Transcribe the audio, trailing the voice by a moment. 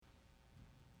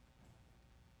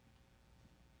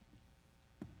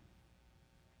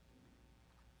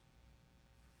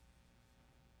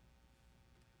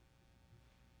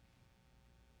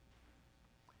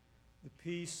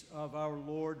Peace of our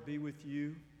Lord be with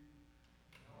you.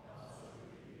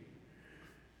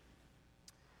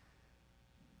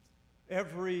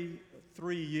 Every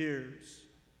 3 years,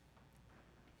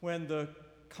 when the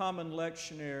Common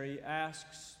Lectionary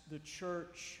asks the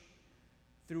church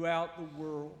throughout the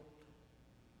world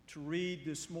to read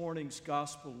this morning's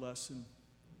gospel lesson,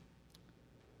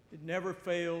 it never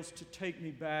fails to take me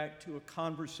back to a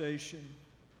conversation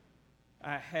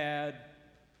I had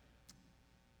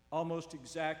almost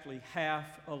exactly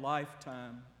half a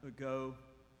lifetime ago.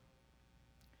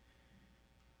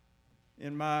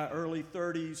 In my early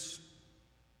 30s,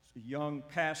 as a young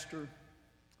pastor,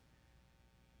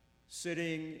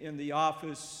 sitting in the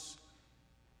office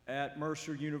at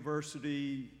Mercer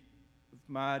University with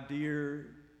my dear,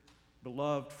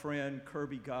 beloved friend,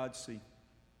 Kirby Godsey.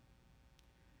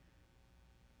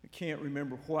 I can't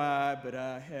remember why, but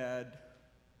I had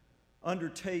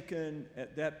undertaken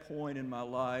at that point in my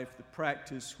life the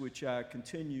practice which I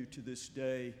continue to this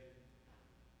day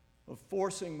of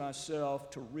forcing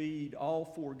myself to read all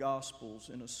 4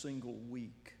 Gospels in a single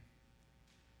week.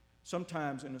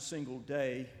 Sometimes in a single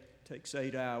day, it takes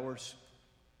 8 hours,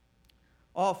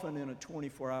 often in a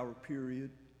 24-hour period,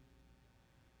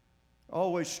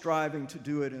 always striving to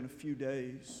do it in a few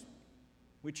days,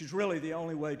 which is really the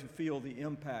only way to feel the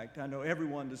impact. I know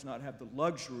everyone does not have the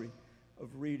luxury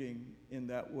of reading in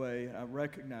that way. I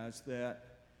recognize that.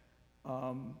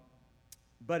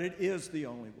 But it is the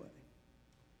only way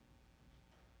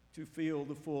to feel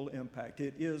the full impact.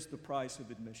 It is the price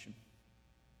of admission,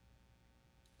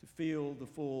 to feel the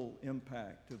full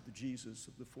impact of the Jesus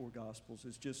of the 4 Gospels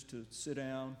is just to sit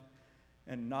down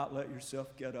and not let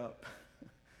yourself get up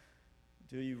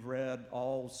until you've read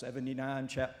all 79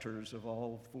 chapters of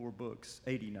all 4 books,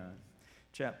 89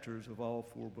 chapters of all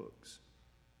 4 books.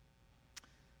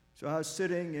 So I was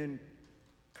sitting in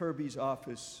Kirby's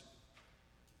office,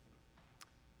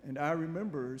 and I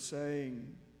remember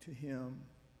saying to him,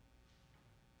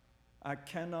 I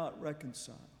cannot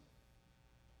reconcile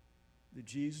the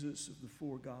Jesus of the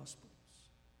 4 Gospels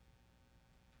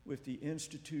with the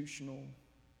institutional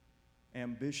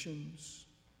ambitions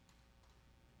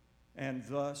and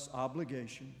thus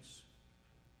obligations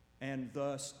and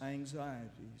thus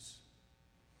anxieties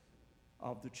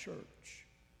of the church.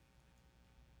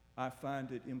 I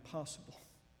find it impossible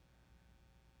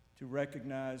to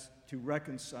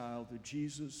reconcile the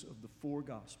Jesus of the 4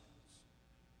 Gospels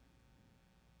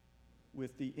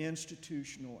with the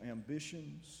institutional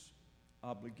ambitions,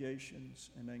 obligations,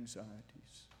 and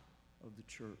anxieties of the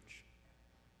church.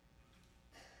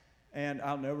 And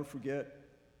I'll never forget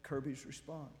Kirby's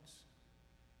response.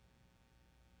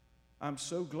 I'm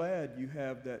so glad you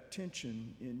have that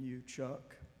tension in you,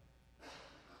 Chuck,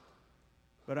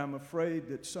 but I'm afraid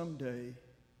that someday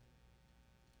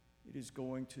it is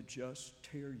going to just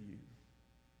tear you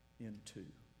in two.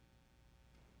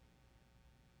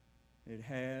 It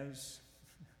has,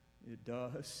 it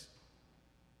does.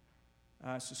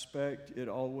 I suspect it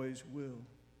always will.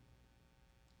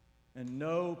 And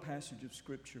no passage of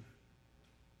Scripture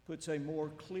puts a more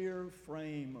clear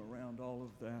frame around all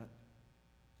of that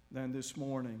than this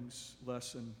morning's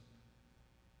lesson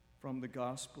from the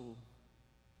Gospel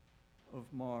of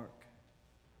Mark.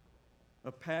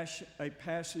 A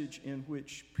passage in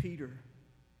which Peter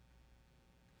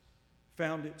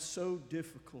found it so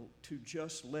difficult to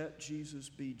just let Jesus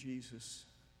be Jesus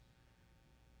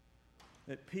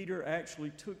that Peter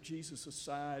actually took Jesus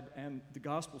aside and the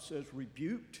gospel says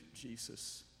rebuked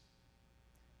Jesus.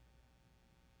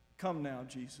 Come now,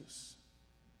 Jesus.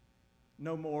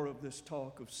 No more of this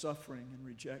talk of suffering and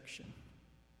rejection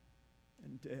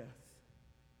and death.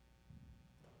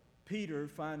 Peter,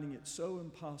 finding it so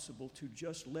impossible to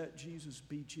just let Jesus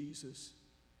be Jesus,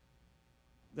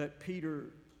 that Peter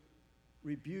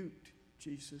rebuked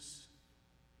Jesus.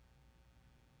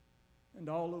 And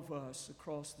all of us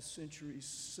across the centuries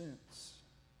since,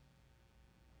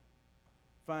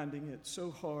 finding it so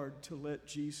hard to let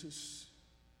Jesus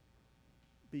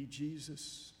be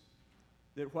Jesus,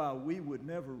 that while we would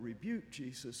never rebuke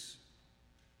Jesus,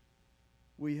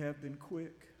 we have been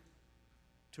quick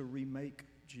to remake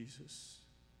Jesus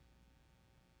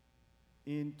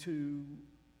into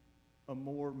a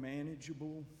more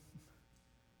manageable,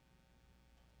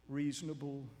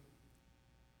 reasonable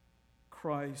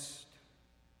Christ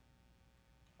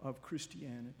of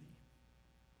Christianity.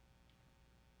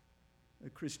 A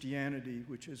Christianity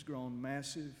which has grown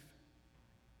massive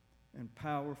and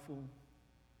powerful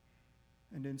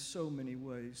and in so many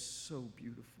ways so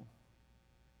beautiful,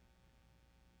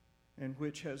 and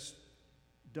which has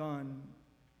done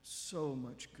so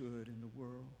much good in the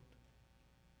world,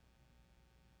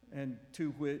 and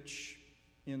to which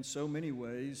in so many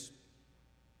ways,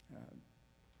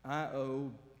 I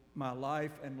owe my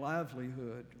life and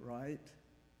livelihood, right?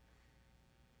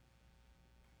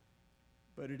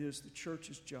 But it is the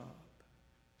church's job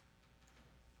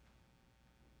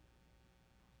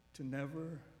to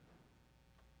never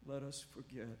let us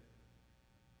forget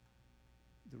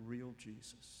the real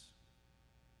Jesus.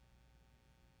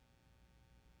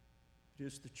 It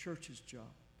is the church's job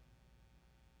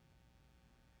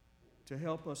to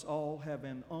help us all have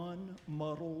an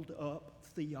unmuddled up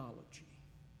theology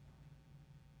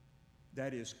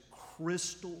that is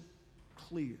crystal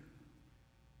clear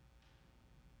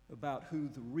about who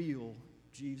the real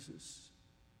Jesus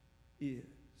is.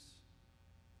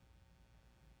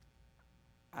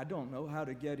 I don't know how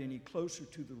to get any closer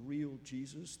to the real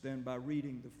Jesus than by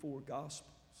reading the four Gospels.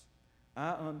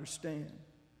 I understand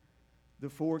the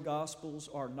four Gospels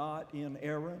are not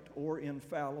inerrant or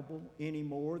infallible any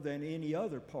more than any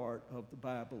other part of the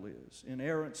Bible is.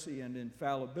 Inerrancy and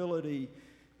infallibility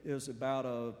is about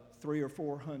a 300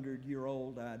 or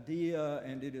 400-year-old idea,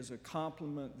 and it is a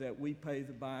compliment that we pay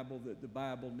the Bible that the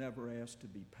Bible never asked to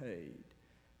be paid.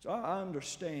 So I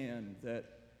understand that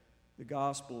the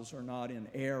Gospels are not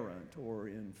inerrant or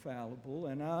infallible,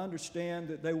 and I understand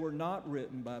that they were not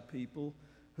written by people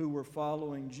who were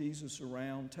following Jesus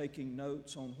around, taking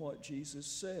notes on what Jesus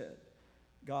said.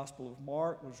 Gospel of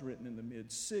Mark was written in the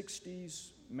mid-60s,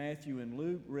 Matthew and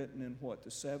Luke written in the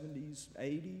 70s,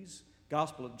 80s,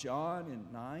 Gospel of John in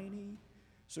 90.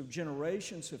 So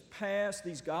generations have passed.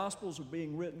 These Gospels are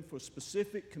being written for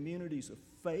specific communities of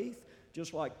faith,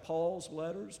 just like Paul's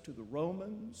letters to the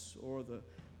Romans or the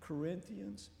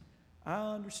Corinthians. I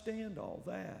understand all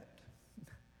that.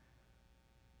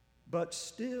 But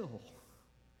still,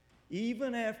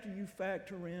 even after you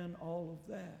factor in all of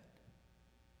that,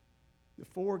 the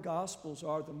four Gospels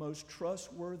are the most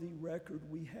trustworthy record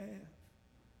we have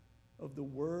of the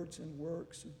words and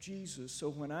works of Jesus. So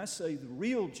when I say the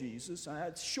real Jesus,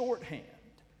 it's shorthand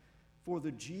for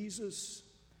the Jesus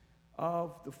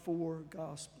of the four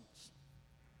Gospels.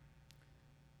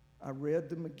 I read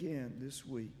them again this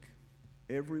week,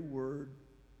 every word,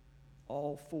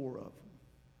 all four of them.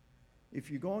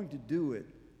 If you're going to do it,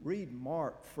 read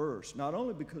Mark first, not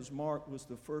only because Mark was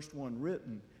the first one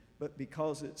written, but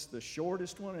because it's the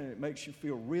shortest one and it makes you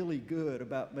feel really good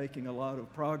about making a lot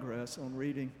of progress on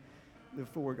reading the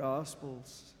four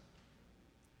Gospels.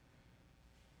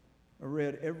 I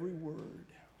read every word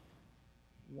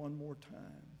one more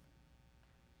time.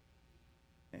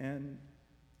 And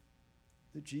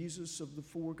the Jesus of the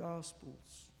four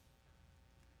Gospels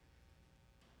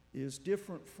is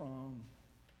different from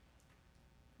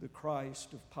the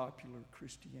Christ of popular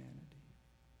Christianity.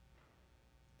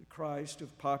 The Christ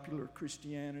of popular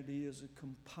Christianity is a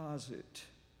composite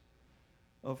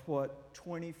of what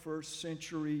 21st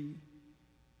century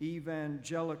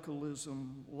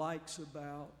evangelicalism likes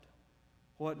about,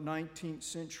 what 19th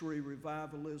century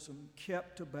revivalism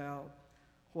kept about,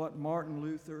 what Martin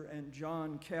Luther and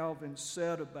John Calvin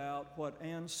said about, what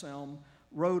Anselm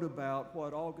wrote about,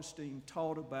 what Augustine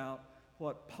taught about,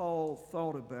 what Paul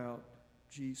thought about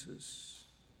Jesus.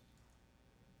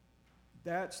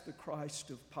 That's the Christ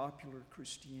of popular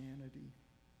Christianity,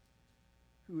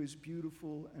 who is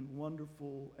beautiful and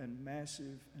wonderful and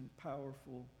massive and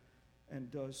powerful and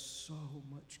does so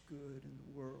much good in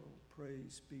the world.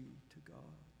 Praise be to God.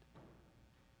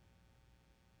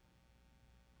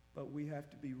 But we have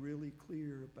to be really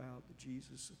clear about the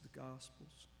Jesus of the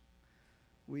Gospels.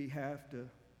 We have to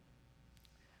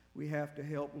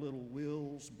help little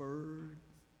Will's bird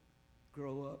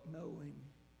grow up knowing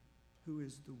who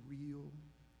is the real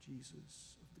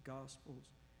Jesus of the Gospels.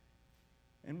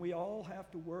 And we all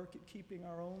have to work at keeping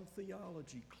our own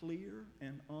theology clear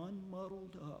and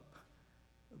unmuddled up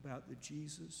about the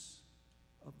Jesus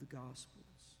of the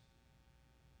Gospels.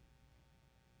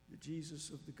 The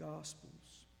Jesus of the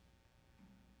Gospels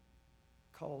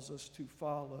calls us to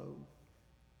follow,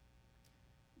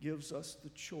 gives us the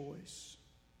choice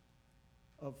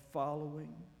of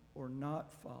following or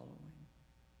not following.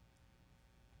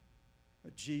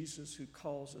 A Jesus who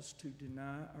calls us to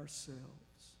deny ourselves,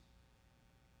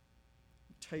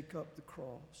 take up the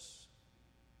cross,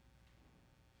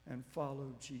 and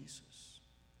follow Jesus.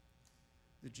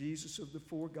 The Jesus of the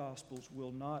four Gospels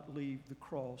will not leave the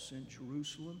cross in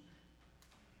Jerusalem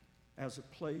as a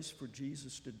place for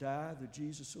Jesus to die. The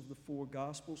Jesus of the four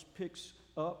Gospels picks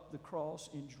up the cross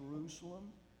in Jerusalem,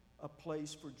 a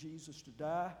place for Jesus to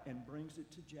die, and brings it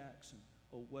to Jackson,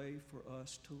 a way for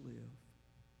us to live.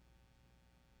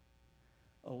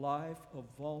 A life of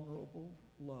vulnerable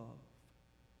love,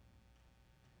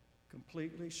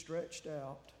 completely stretched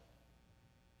out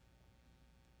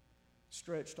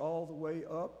stretched all the way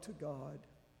up to God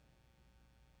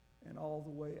and all the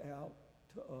way out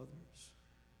to others.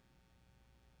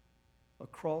 A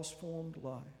cross-formed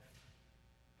life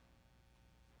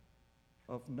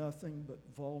of nothing but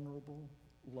vulnerable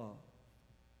love.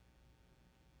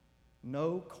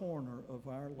 No corner of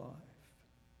our life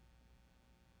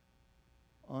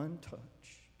untouched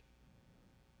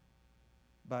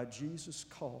by Jesus'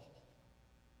 call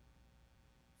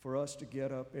for us to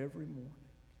get up every morning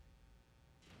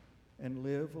and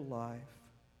live a life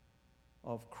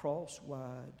of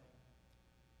cross-wide,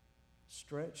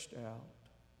 stretched out,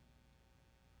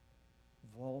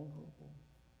 vulnerable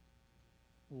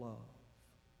love.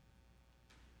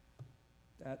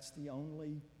 That's the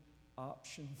only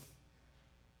option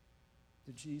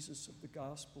the Jesus of the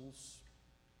Gospels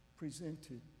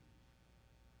presented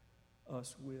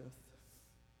us with.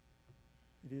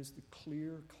 It is the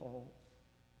clear call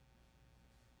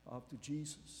of the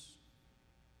Jesus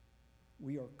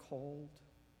we are called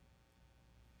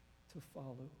to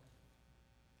follow.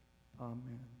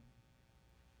 Amen.